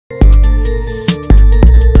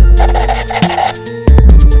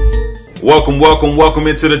Welcome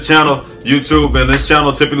into the channel, YouTube. And this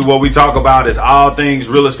channel, typically what we talk about is all things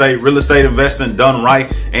real estate investing done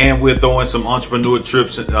right. And we're throwing some entrepreneur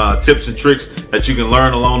tips and tricks that you can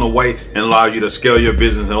learn along the way and allow you to scale your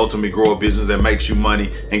business and ultimately grow a business that makes you money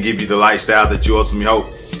and give you the lifestyle that you ultimately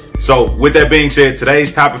hope. So with that being said,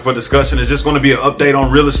 today's topic for discussion is just going to be an update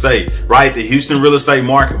on real estate, right? The Houston real estate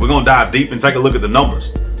market. We're going to dive deep and take a look at the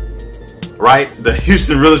numbers. Right, the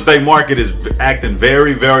Houston real estate market is acting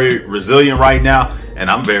very, very resilient right now, and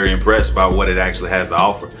I'm very impressed by what it actually has to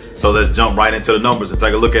offer. So let's jump right into the numbers and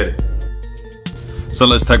take a look at it. So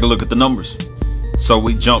let's take a look at the numbers. So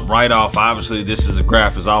we jump right off. Obviously, this is a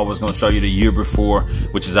graph. It's always going to show you the year before,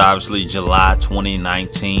 which is obviously July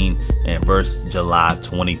 2019 and versus July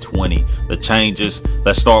 2020. The changes.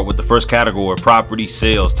 Let's start with the first category: property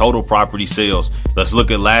sales, total property sales. Let's look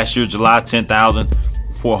at last year, July,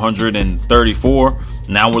 10,434.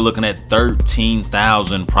 Now we're looking at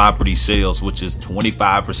 13,000 property sales, which is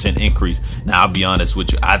 25% increase. Now, I'll be honest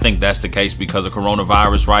with you, I think that's the case because of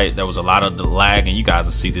coronavirus, right? There was a lot of the lag, and you guys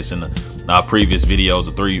will see this in the previous videos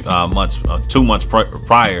of 2 months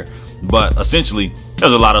prior. But essentially,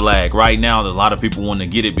 there's a lot of lag right now. There's a lot of people wanting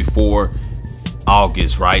to get it before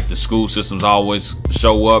August, right? The school systems always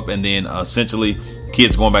show up, and then essentially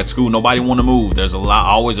kids going back to school, nobody want to move. There's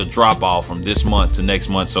always a drop off from this month to next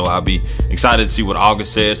month. So I'll be excited to see what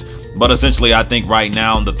August says. But essentially, I think right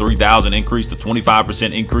now the 3,000 increase, the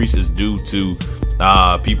 25% increase is due to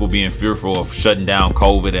people being fearful of shutting down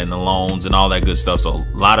COVID and the loans and all that good stuff. So a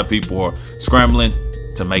lot of people are scrambling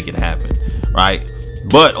to make it happen, right?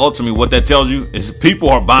 But ultimately, what that tells you is people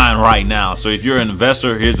are buying right now. So if you're an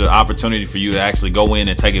investor, here's an opportunity for you to actually go in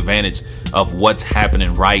and take advantage of what's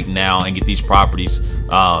happening right now and get these properties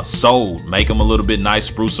sold. Make them a little bit nice,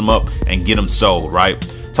 spruce them up, and get them sold, right?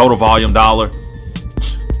 Total volume dollar.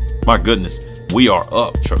 My goodness, we are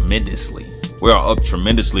up tremendously. We are up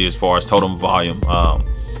tremendously as far as total volume,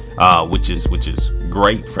 which is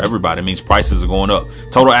great for everybody. It means prices are going up.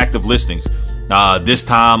 Total active listings. This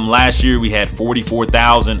time last year, we had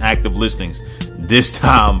 44,000 active listings.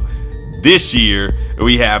 This year,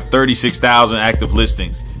 we have 36,000 active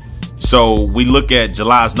listings. So we look at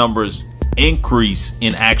July's numbers increase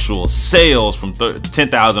in actual sales from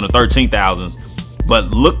 10,000 to 13,000.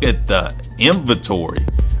 But look at the inventory,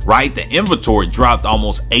 right? The inventory dropped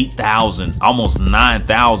almost 8,000, almost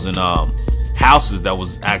 9,000 houses that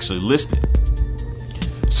was actually listed.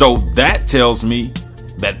 So that tells me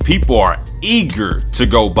that people are eager to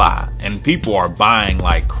go buy, and people are buying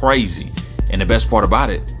like crazy. And the best part about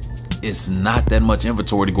it, it's not that much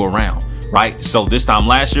inventory to go around, right? So this time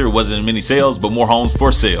last year, it wasn't many sales, but more homes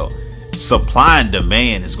for sale. Supply and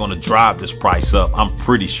demand is going to drive this price up. I'm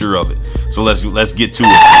pretty sure of it. So let's get to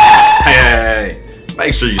it. Hey,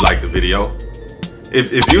 make sure you like the video.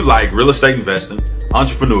 If you like real estate investing,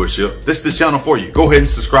 entrepreneurship, this is the channel for you. Go ahead and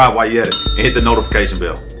subscribe while you're at it and hit the notification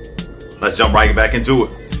bell. Let's jump right back into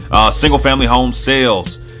it. Single family home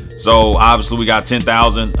sales. So obviously we got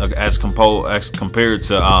 10,000 as compared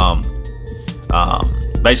to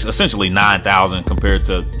basically essentially 9,000 compared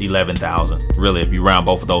to 11,000. Really, if you round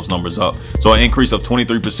both of those numbers up. So an increase of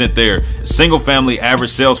 23% there. Single family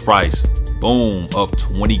average sales price, boom, up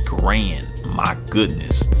 20 grand. My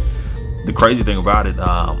goodness. The crazy thing about it,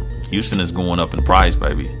 Houston is going up in price,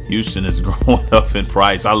 baby. Houston is going up in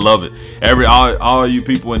price. I love it. All you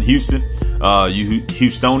people in Houston, you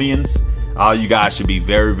Houstonians, you guys should be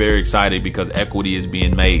very, very excited because equity is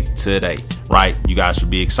being made today, right? You guys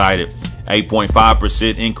should be excited.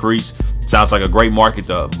 8.5% increase. Sounds like a great market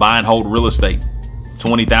to buy and hold real estate.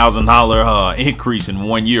 $20,000 increase in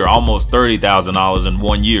 1 year, almost $30,000 in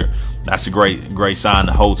 1 year. That's a great sign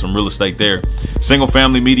to hold some real estate there. Single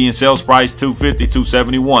family median sales price, $250,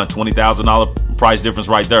 $271, $20,000 price difference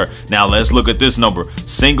right there. Now let's look at this number.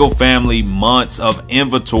 Single family months of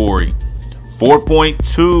inventory,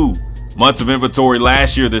 4.2 months of inventory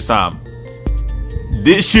last year this time.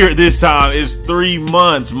 This year this time is 3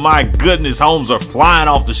 months. My goodness, homes are flying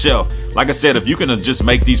off the shelf. Like I said, if you can just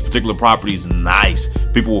make these particular properties nice,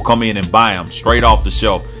 people will come in and buy them straight off the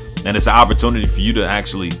shelf. And it's an opportunity for you to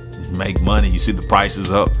actually make money. You see the prices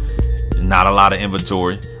up, not a lot of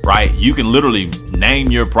inventory, right? You can literally name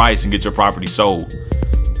your price and get your property sold.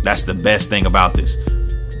 That's the best thing about this.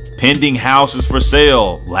 Pending houses for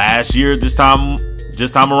sale last year, this time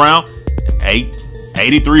around,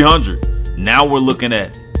 8,300. Now we're looking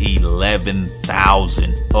at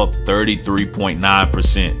 11,000, up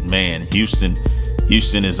 33.9%. Man, Houston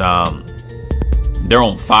is they're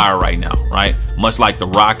on fire right now, right? Much like the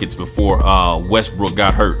Rockets before Westbrook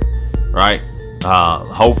got hurt, right?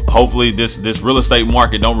 Hopefully this real estate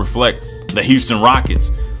market don't reflect the Houston Rockets.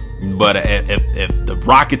 But if the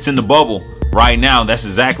rocket's in the bubble right now, that's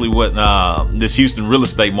exactly what this Houston real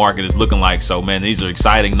estate market is looking like. So, man, these are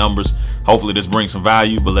exciting numbers. Hopefully this brings some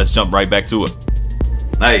value, but let's jump right back to it.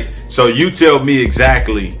 Hey, so you tell me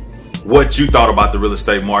exactly what you thought about the real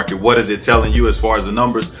estate market. What is it telling you as far as the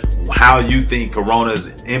numbers? How you think Corona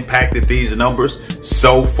has impacted these numbers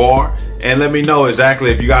so far? And let me know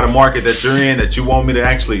exactly if you got a market that you're in that you want me to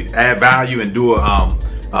actually add value and do a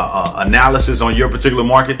analysis on your particular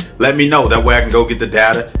market. Let me know. That way I can go get the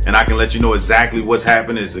data and I can let you know exactly what's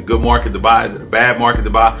happening. Is it a good market to buy? Is it a bad market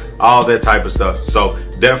to buy? All that type of stuff. So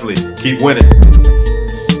definitely keep winning.